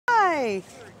Hi.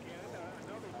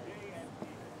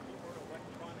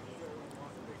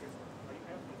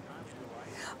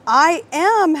 I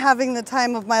am having the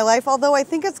time of my life, although I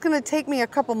think it's going to take me a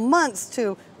couple months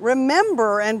to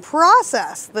remember and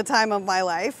process the time of my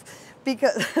life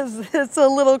because it's a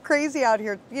little crazy out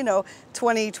here, you know,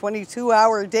 20,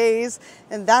 22-hour days,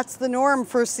 and that's the norm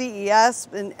for CES.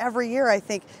 And every year I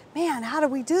think, man, how do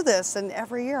we do this? And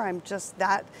every year I'm just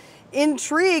that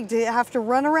intrigued to have to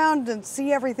run around and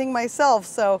see everything myself.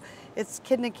 So it's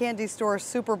Kid in a Candy Store,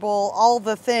 Super Bowl, all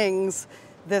the things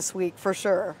this week for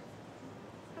sure.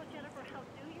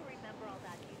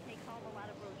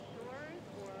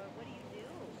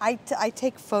 I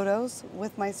take photos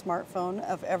with my smartphone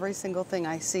of every single thing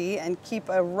I see and keep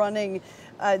a running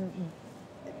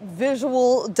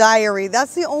visual diary.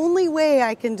 That's the only way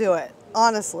I can do it,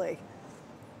 honestly.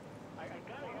 I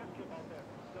gotta ask you about that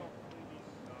self-cleaning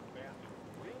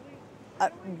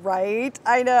bathroom. Really? Right?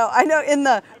 I know. In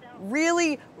the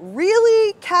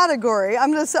really category,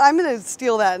 I'm gonna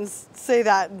steal that and say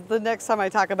that the next time I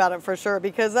talk about it for sure,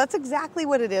 because that's exactly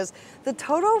what it is. The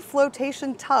Toto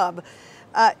flotation tub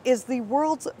is the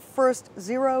world's first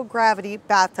zero gravity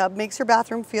bathtub. Makes your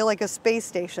bathroom feel like a space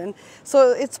station.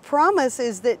 So its promise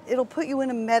is that it'll put you in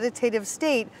a meditative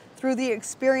state through the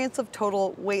experience of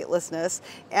total weightlessness.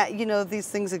 You know, these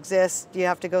things exist. You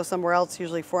have to go somewhere else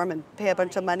usually for them and pay a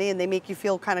bunch of money, and they make you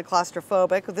feel kind of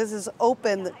claustrophobic. This is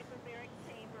open.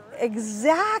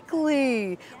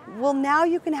 Exactly. Well, now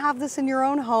you can have this in your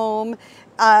own home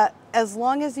as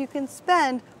long as you can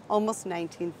spend almost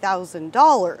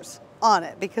 $19,000 on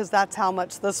it, because that's how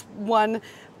much this one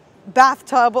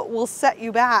bathtub will set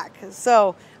you back.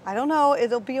 So I don't know,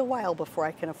 it'll be a while before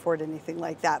I can afford anything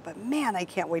like that, but man, I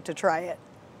can't wait to try it.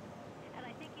 And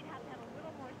I think you'd have to have a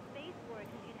little more space for it,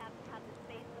 because you'd have to have the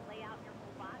space to lay out your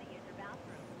whole body in your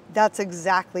bathroom. That's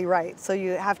exactly right. So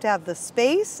you have to have the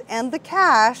space and the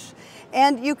cash,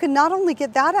 and you can not only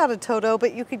get that out of Toto,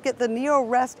 but you could get the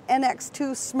NeoRest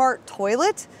NX2 Smart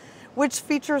Toilet, which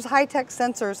features high-tech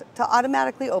sensors to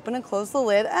automatically open and close the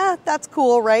lid. That's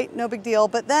cool, right? No big deal.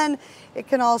 But then it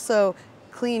can also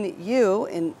clean you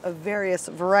in a various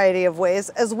variety of ways,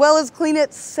 as well as clean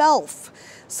itself.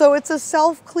 So it's a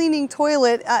self-cleaning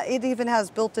toilet. It even has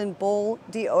built-in bowl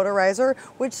deodorizer,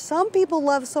 which some people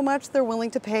love so much they're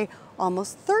willing to pay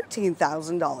almost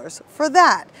 $13,000 for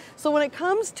that. So when it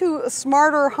comes to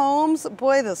smarter homes,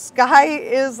 boy, the sky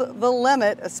is the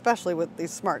limit, especially with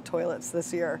these smart toilets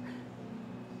this year.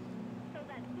 So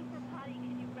that super potty,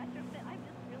 can you retrofit? I'm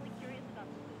just really curious about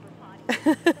the super potty.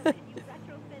 So can you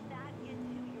retrofit that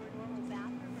into your normal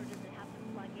bathroom, or does it have to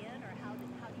plug in, or how do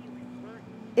you convert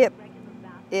regular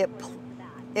bathroom to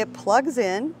that? It plugs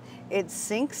in, it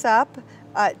syncs up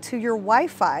to your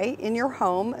Wi-Fi in your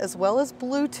home, as well as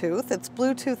Bluetooth. It's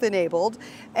Bluetooth enabled.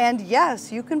 And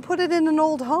yes, you can put it in an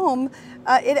old home.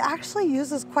 It actually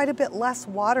uses quite a bit less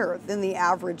water than the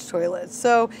average toilet.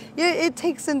 So it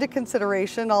takes into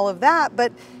consideration all of that,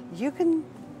 but you can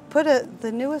put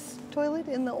the newest toilet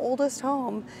in the oldest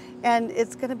home, and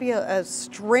it's gonna be a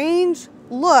strange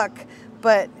look,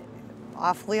 but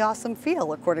awfully awesome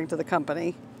feel, according to the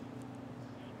company.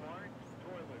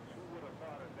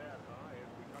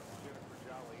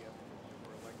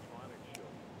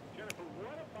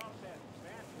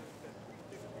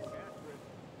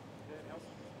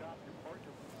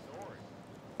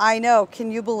 I know,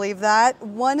 can you believe that?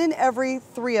 1 in every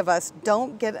 3 of us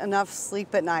don't get enough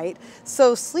sleep at night.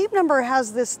 So Sleep Number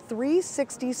has this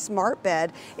 360 smart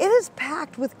bed. It is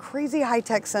packed with crazy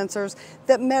high-tech sensors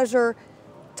that measure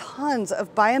tons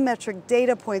of biometric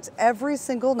data points every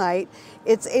single night.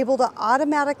 It's able to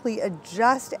automatically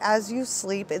adjust as you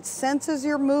sleep. It senses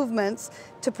your movements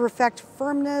to perfect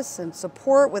firmness and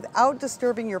support without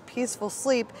disturbing your peaceful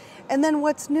sleep. And then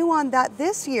what's new on that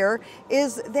this year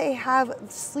is they have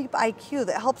Sleep IQ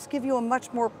that helps give you a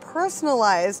much more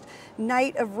personalized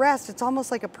night of rest. It's almost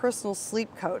like a personal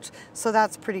sleep coach. So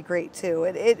that's pretty great too.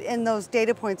 In those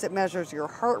data points, it measures your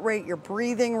heart rate, your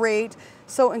breathing rate.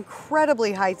 So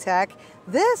incredibly high tech.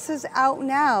 This is out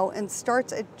now and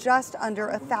starts at just under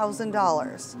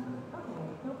 $1,000.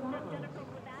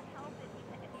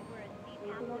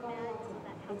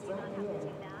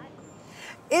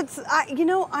 You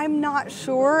know, I'm not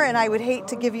sure, and I would hate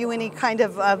to give you any kind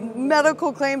of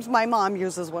medical claims. My mom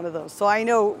uses one of those, so I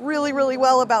know really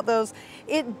well about those.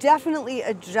 It definitely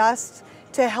adjusts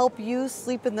to help you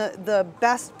sleep in the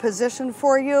best position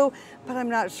for you, but I'm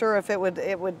not sure if it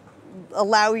would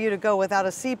allow you to go without a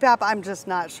CPAP. I'm just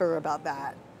not sure about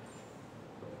that.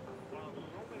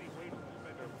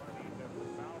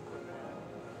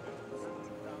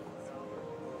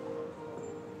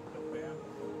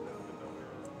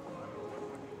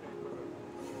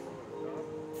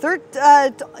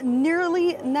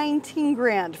 Nearly 19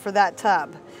 grand for that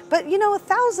tub. But you know,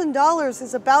 $1,000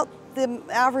 is about the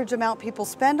average amount people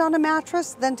spend on a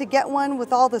mattress. Then to get one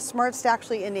with all the smarts to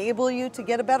actually enable you to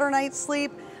get a better night's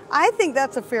sleep, I think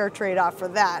that's a fair trade-off for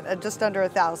that, at just under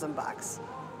 $1,000.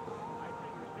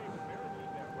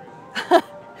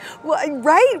 Well,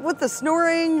 right, with the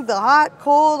snoring, the hot,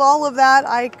 cold, all of that,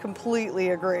 I completely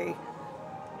agree. That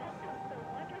sounds so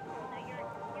wonderful. Now you're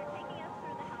taking us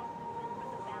through the house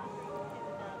from the bathroom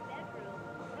to the bedroom.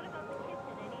 What about the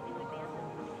kitchen? Any new advances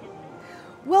for the kitchen?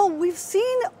 Well, we've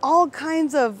seen all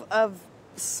kinds of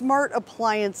smart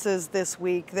appliances this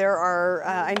week. There are,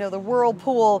 I know the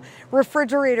Whirlpool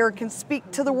refrigerator can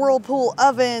speak to the Whirlpool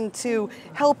oven to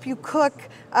help you cook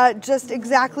just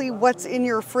exactly what's in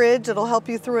your fridge. It'll help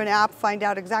you through an app find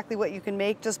out exactly what you can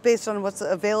make just based on what's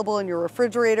available in your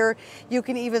refrigerator. You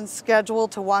can even schedule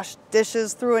to wash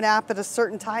dishes through an app at a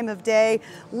certain time of day.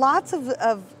 Lots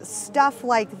of stuff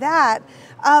like that.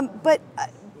 But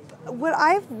what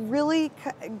I've really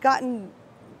gotten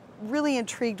really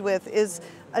intrigued with is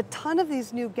a ton of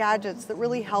these new gadgets that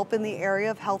really help in the area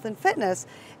of health and fitness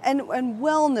and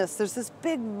wellness. There's this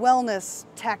big wellness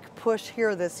tech push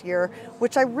here this year,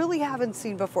 which I really haven't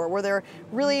seen before, where they're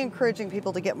really encouraging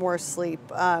people to get more sleep.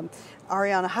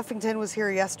 Ariana Huffington was here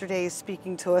yesterday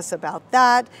speaking to us about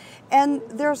that. And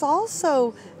there's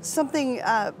also something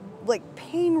like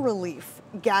pain relief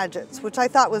gadgets, which I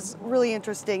thought was really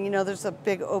interesting. You know, there's a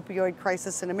big opioid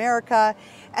crisis in America,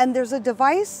 and there's a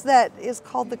device that is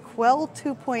called the Quell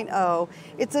 2.0.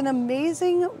 It's an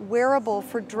amazing wearable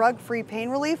for drug-free pain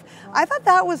relief. I thought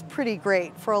that was pretty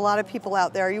great for a lot of people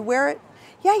out there. You wear it,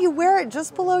 yeah, you wear it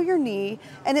just below your knee,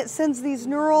 and it sends these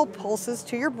neural pulses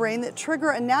to your brain that trigger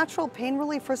a natural pain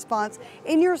relief response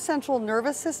in your central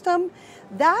nervous system.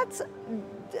 That's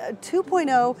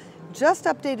 2.0. Just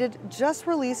updated, just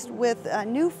released with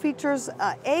new features,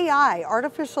 AI,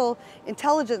 artificial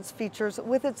intelligence features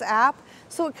with its app,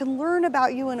 so it can learn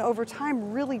about you and over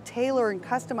time really tailor and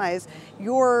customize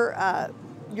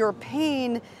your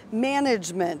pain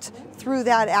management through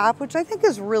that app, which I think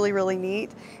is really, really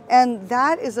neat. And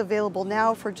that is available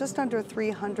now for just under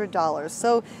 $300.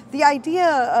 So the idea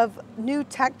of new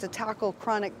tech to tackle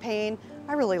chronic pain,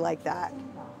 I really like that.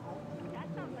 That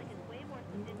sounds like it's way more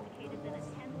sophisticated than a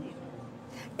 10-lever.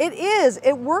 It is.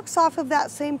 It works off of that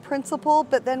same principle,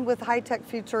 but then with high-tech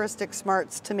futuristic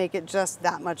smarts to make it just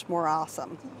that much more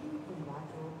awesome.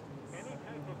 Any type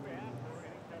of app or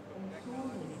any type of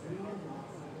technology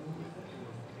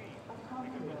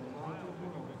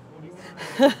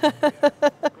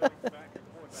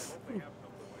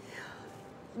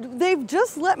They've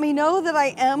just let me know that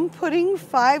I am putting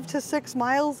 5 to 6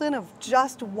 miles in of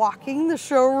just walking the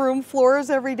showroom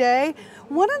floors every day.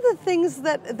 One of the things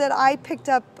that I picked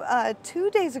up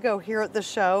 2 days ago here at the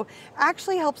show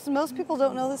actually helps. Most people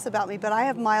don't know this about me, but I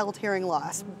have mild hearing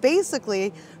loss,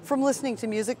 basically from listening to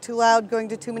music too loud, going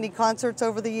to too many concerts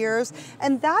over the years.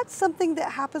 And that's something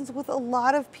that happens with a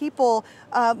lot of people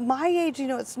my age. You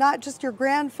know, it's not just your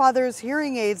grandfather's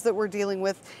hearing aids that we're dealing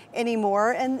with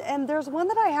anymore. And there's one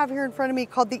that I have here in front of me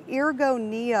called the Eargo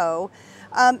Neo.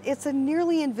 It's a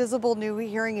nearly invisible new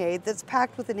hearing aid that's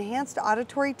packed with enhanced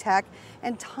auditory tech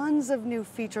and tons of new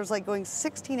features, like going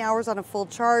 16 hours on a full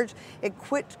charge. It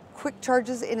quick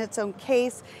charges in its own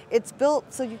case. It's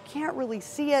built so you can't really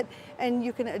see it, and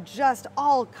you can adjust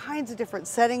all kinds of different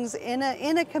settings in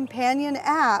a companion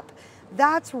app.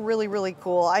 That's really, really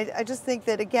cool. I just think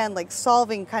that, again, like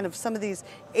solving kind of some of these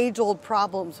age-old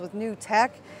problems with new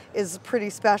tech is pretty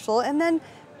special. And then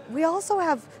we also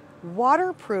have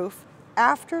waterproof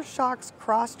Aftershokz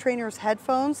Cross Trainers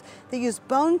headphones. They use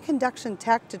bone conduction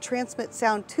tech to transmit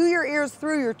sound to your ears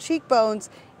through your cheekbones,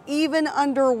 even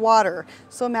underwater.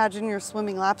 So imagine you're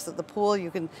swimming laps at the pool.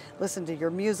 You can listen to your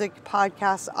music,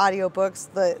 podcasts, audiobooks.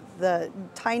 The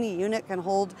tiny unit can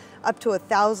hold up to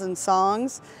 1,000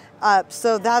 songs.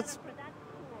 So that's Cool.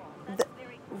 That's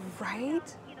very cool.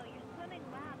 right. You know, you're swimming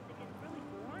laps. It gets really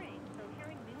boring, so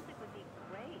hearing music would be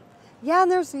great. Yeah,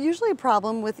 and there's usually a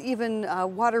problem with even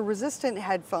water-resistant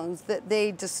headphones that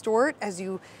they distort as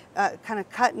you kind of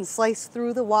cut and slice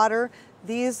through the water.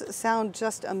 These sound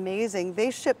just amazing.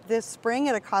 They ship this spring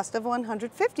at a cost of $150.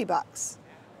 Jennifer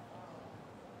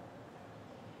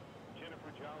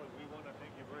Jolly, we want to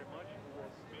thank you very much for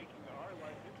making our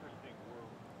life interesting.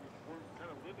 We're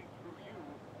kind of living through you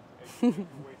as you make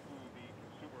your way through the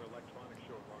Consumer Electronics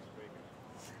Show in Las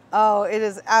Vegas. Oh, it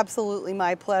is absolutely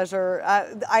my pleasure.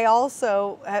 I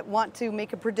also want to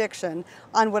make a prediction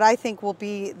on what I think will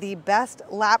be the best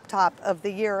laptop of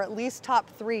the year, at least top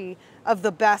 3 of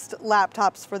the best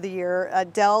laptops for the year.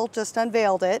 Dell just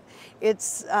unveiled it.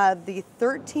 It's the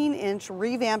 13-inch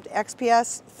revamped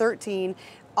XPS 13.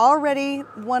 Already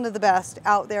one of the best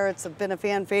out there. It's been a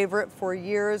fan favorite for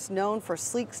years, known for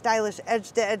sleek, stylish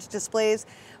edge-to-edge displays,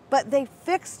 but they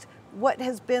fixed what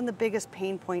has been the biggest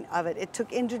pain point of it. It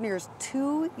took engineers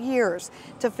 2 years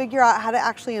to figure out how to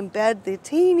actually embed the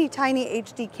teeny tiny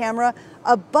HD camera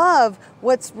above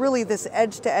what's really this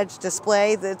edge-to-edge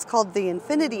display. It's called the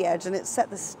Infinity Edge, and it set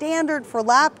the standard for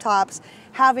laptops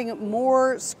having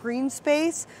more screen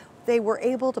space. They were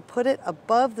able to put it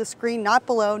above the screen, not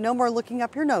below. No more looking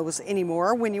up your nose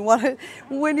anymore when you want to,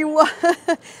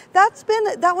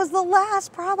 that was the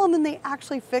last problem, and they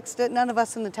actually fixed it. None of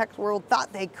us in the tech world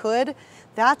thought they could.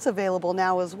 That's available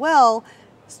now as well,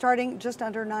 starting just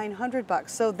under $900.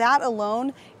 So that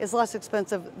alone is less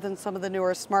expensive than some of the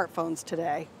newer smartphones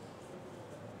today.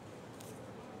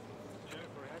 Jennifer,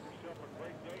 have yourself a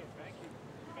great day, and thank you.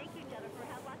 Thank you, Jennifer.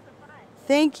 Have lots of fun.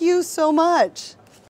 Thank you so much.